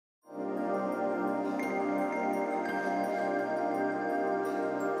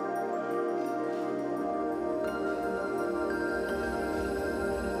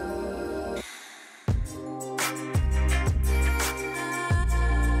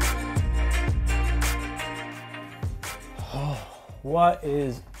What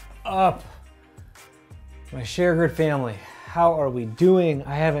is up, my ShareGrid family? How are we doing?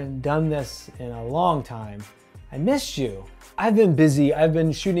 I haven't done this in a long time. I missed you. I've been busy. I've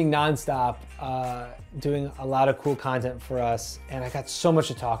been shooting nonstop, doing a lot of cool content for us, and I got so much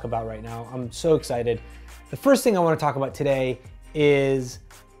to talk about right now. I'm so excited. The first thing I want to talk about today is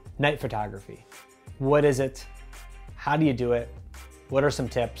night photography. What is it? How do you do it? What are some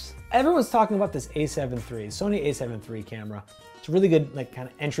tips? Everyone's talking about this A7 III, Sony A7 III camera. It's a really good, like, kind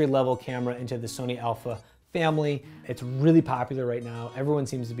of entry-level camera into the Sony Alpha family. It's really popular right now. Everyone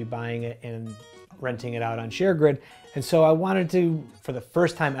seems to be buying it and renting it out on ShareGrid. And so I wanted to, for the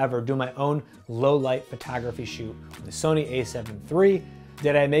first time ever, do my own low light photography shoot with the Sony A7 III.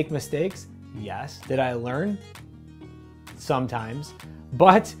 Did I make mistakes? Yes. Did I learn? Sometimes.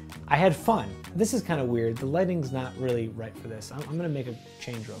 But I had fun. This is kind of weird. The lighting's not really right for this. I'm gonna make a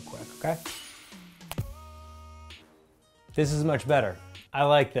change real quick, okay? This is much better. I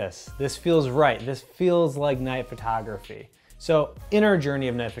like this. This feels right. This feels like night photography. So in our journey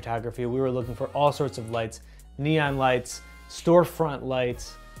of night photography, we were looking for all sorts of lights, neon lights, storefront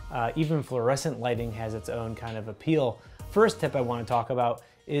lights, even fluorescent lighting has its own kind of appeal. First tip I want to talk about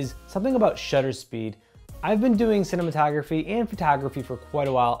is something about shutter speed. I've been doing cinematography and photography for quite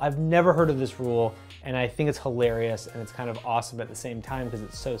a while. I've never heard of this rule, and I think it's hilarious and it's kind of awesome at the same time because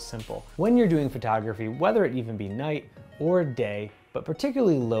it's so simple. When you're doing photography, whether it even be night or day, but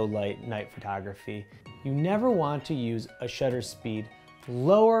particularly low light night photography, you never want to use a shutter speed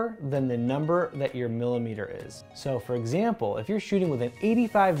lower than the number that your millimeter is. So for example, if you're shooting with an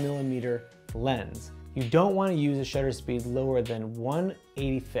 85mm lens, you don't want to use a shutter speed lower than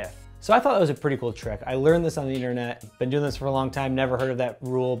 1/85th. So I thought that was a pretty cool trick. I learned this on the internet, been doing this for a long time, never heard of that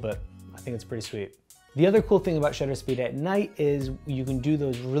rule, but I think it's pretty sweet. The other cool thing about shutter speed at night is you can do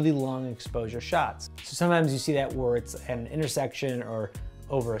those really long exposure shots. So sometimes you see that where it's at an intersection or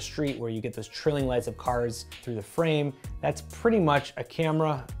over a street where you get those trailing lights of cars through the frame. That's pretty much a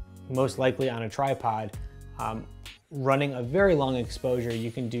camera, most likely on a tripod, running a very long exposure.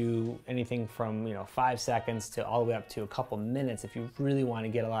 You can do anything from 5 seconds to all the way up to a couple minutes if you really want to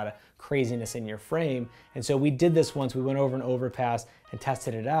get a lot of craziness in your frame. And so we did this once. We went over an overpass and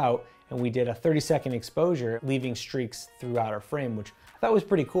tested it out, and we did a 30-second exposure, leaving streaks throughout our frame, which I thought was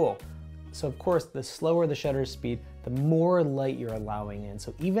pretty cool. So of course, the slower the shutter speed, the more light you're allowing in.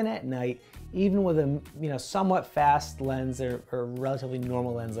 So even at night, even with a somewhat fast lens or relatively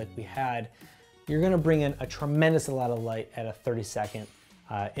normal lens like we had, you're gonna bring in a tremendous amount of light at a 30-second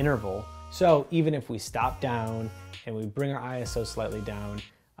interval. So even if we stop down and we bring our ISO slightly down,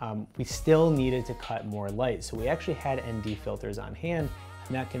 we still needed to cut more light. So we actually had ND filters on hand,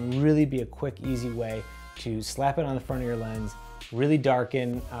 and that can really be a quick, easy way to slap it on the front of your lens, really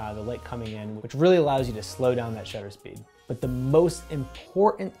darken the light coming in, which really allows you to slow down that shutter speed. But the most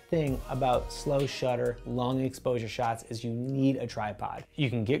important thing about slow shutter, long exposure shots is you need a tripod. You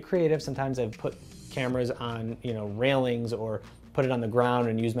can get creative. Sometimes I've put cameras on, railings or put it on the ground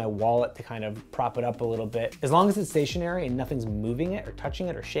and use my wallet to kind of prop it up a little bit. As long as it's stationary and nothing's moving it or touching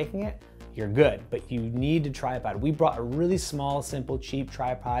it or shaking it, you're good, but you need a tripod. We brought a really small, simple, cheap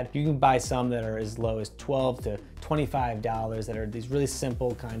tripod. You can buy some that are as low as $12 to $25 that are these really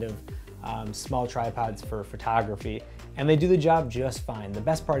simple kind of small tripods for photography, and they do the job just fine. The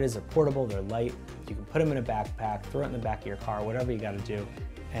best part is they're portable, they're light. You can put them in a backpack, throw it in the back of your car, whatever you gotta do,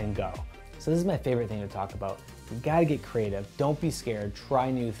 and go. So this is my favorite thing to talk about. You gotta get creative. Don't be scared,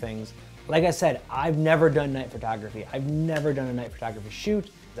 try new things. Like I said, I've never done night photography. I've never done a night photography shoot.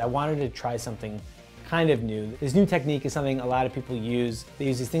 I wanted to try something kind of new. This new technique is something a lot of people use. They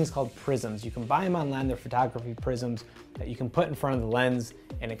use these things called prisms. You can buy them online. They're photography prisms that you can put in front of the lens,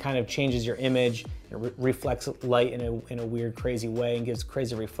 and it kind of changes your image. It reflects light in a weird, crazy way and gives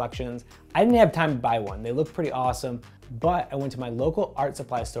crazy reflections. I didn't have time to buy one. They look pretty awesome, but I went to my local art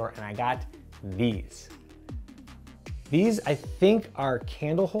supply store and I got these. These, I think, are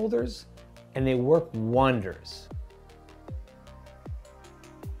candle holders, and they work wonders.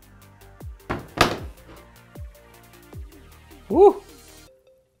 Woo!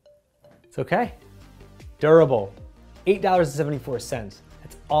 It's okay. Durable. $8.74.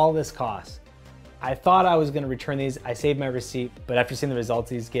 That's all this costs. I thought I was gonna return these. I saved my receipt, but after seeing the results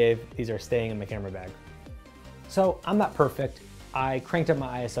these gave, these are staying in my camera bag. So I'm not perfect. I cranked up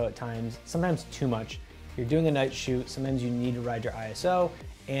my ISO at times, sometimes too much. You're doing a night shoot, sometimes you need to ride your ISO,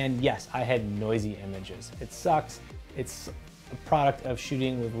 and yes, I had noisy images. It sucks. It's a product of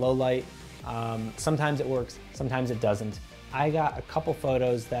shooting with low light. Sometimes it works, sometimes it doesn't. I got a couple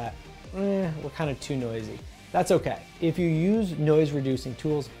photos that were kind of too noisy. That's okay. If you use noise reducing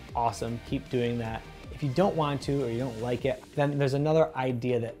tools, awesome, keep doing that. If If you don't want to or you don't like it, then there's another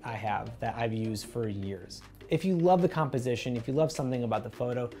idea that I have that I've used for years. If you love the composition, if you love something about the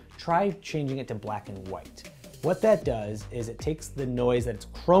photo, try changing it to black and white. What that does is it takes the noise that's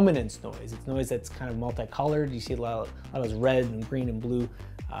chrominance noise. It's noise that's kind of multicolored. You see a lot of those red and green and blue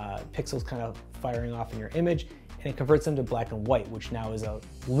pixels kind of firing off in your image, and it converts them to black and white, which now is a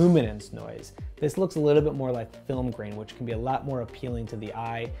luminance noise. This looks a little bit more like film grain, which can be a lot more appealing to the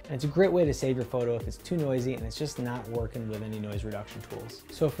eye. And it's a great way to save your photo if it's too noisy and it's just not working with any noise reduction tools.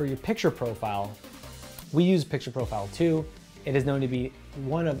 So for your picture profile, we use Picture Profile 2. It is known to be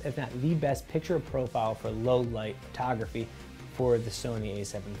one of, if not the best picture profile for low light photography for the Sony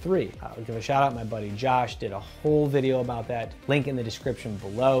a7 III. I'll give a shout out, my buddy Josh did a whole video about that. Link in the description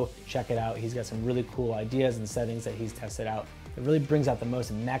below. Check it out. He's got some really cool ideas and settings that he's tested out. It really brings out the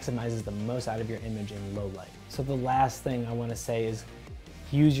most and maximizes the most out of your image in low light. So the last thing I want to say is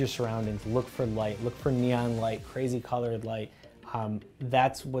use your surroundings. Look for light, look for neon light, crazy colored light.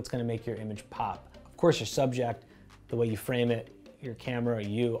 That's what's going to make your image pop. Of course, your subject, the way you frame it, your camera,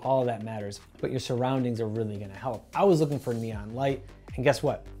 you, all of that matters, but your surroundings are really gonna help. I was looking for neon light, and guess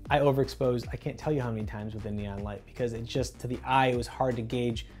what? I overexposed, I can't tell you how many times with the neon light, because it just, to the eye, it was hard to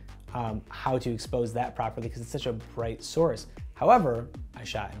gauge how to expose that properly because it's such a bright source. However, I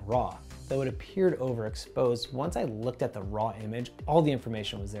shot in RAW. Though it appeared overexposed, once I looked at the raw image, all the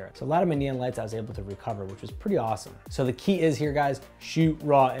information was there. So a lot of my neon lights I was able to recover, which was pretty awesome. So the key is here, guys, shoot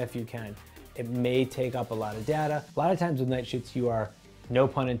RAW if you can. It may take up a lot of data. A lot of times with night shoots, you are, no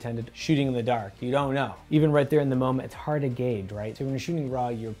pun intended, shooting in the dark. You don't know. Even right there in the moment, it's hard to gauge, right? So when you're shooting RAW,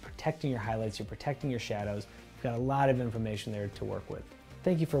 you're protecting your highlights, you're protecting your shadows. You've got a lot of information there to work with.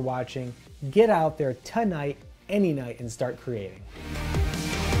 Thank you for watching. Get out there tonight, any night, and start creating.